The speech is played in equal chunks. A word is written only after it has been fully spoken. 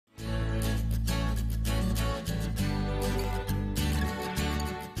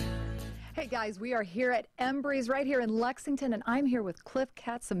guys, we are here at Embry's right here in Lexington, and I'm here with Cliff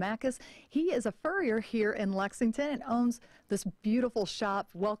Katsamakis. He is a furrier here in Lexington and owns this beautiful shop.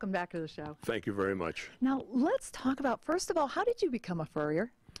 Welcome back to the show. Thank you very much. Now, let's talk about, first of all, how did you become a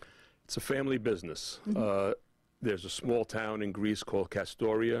furrier? It's a family business. There's a small town in Greece called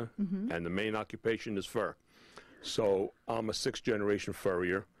Castoria, and the main occupation is fur. So I'm a sixth-generation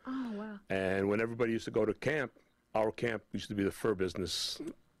furrier. Oh, wow. And when everybody used to go to camp, our camp used to be the fur business.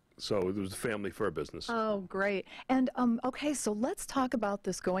 So it was the family fur business. Oh, great. And, okay, so let's talk about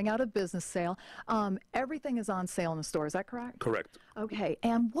this going out of business sale. Everything is on sale in the store, is that correct? Correct. Okay,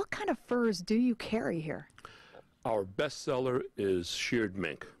 and what kind of furs do you carry here? Our best seller is sheared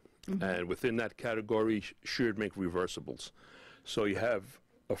mink. And within that category, sheared mink reversibles. So you have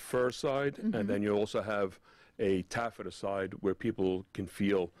a fur side, and then you also have a taffeta side where people can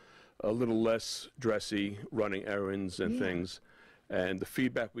feel a little less dressy running errands and things. And the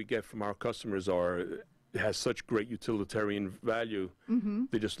feedback we get from our customers are it has such great utilitarian value.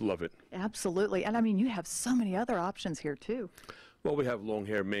 They just love it. Absolutely. And I mean, you have so many other options here too. Well, we have long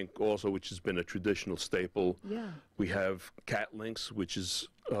hair mink also, which has been a traditional staple. Yeah. We have cat lynx, which is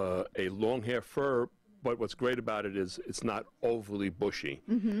a long hair fur, but what's great about it is it's not overly bushy.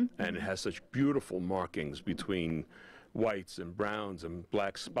 And it has such beautiful markings between whites and browns and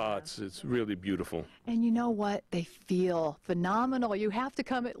black spots. It's really beautiful. And you know what? They feel phenomenal. You have to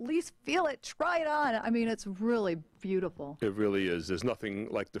come at least feel it, try it on. I mean, it's really beautiful. It really is. There's nothing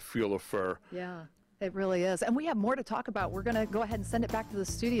like the feel of fur. Yeah, it really is. And we have more to talk about. We're going to go ahead and send it back to the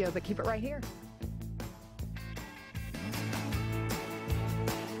studio, but keep it right here.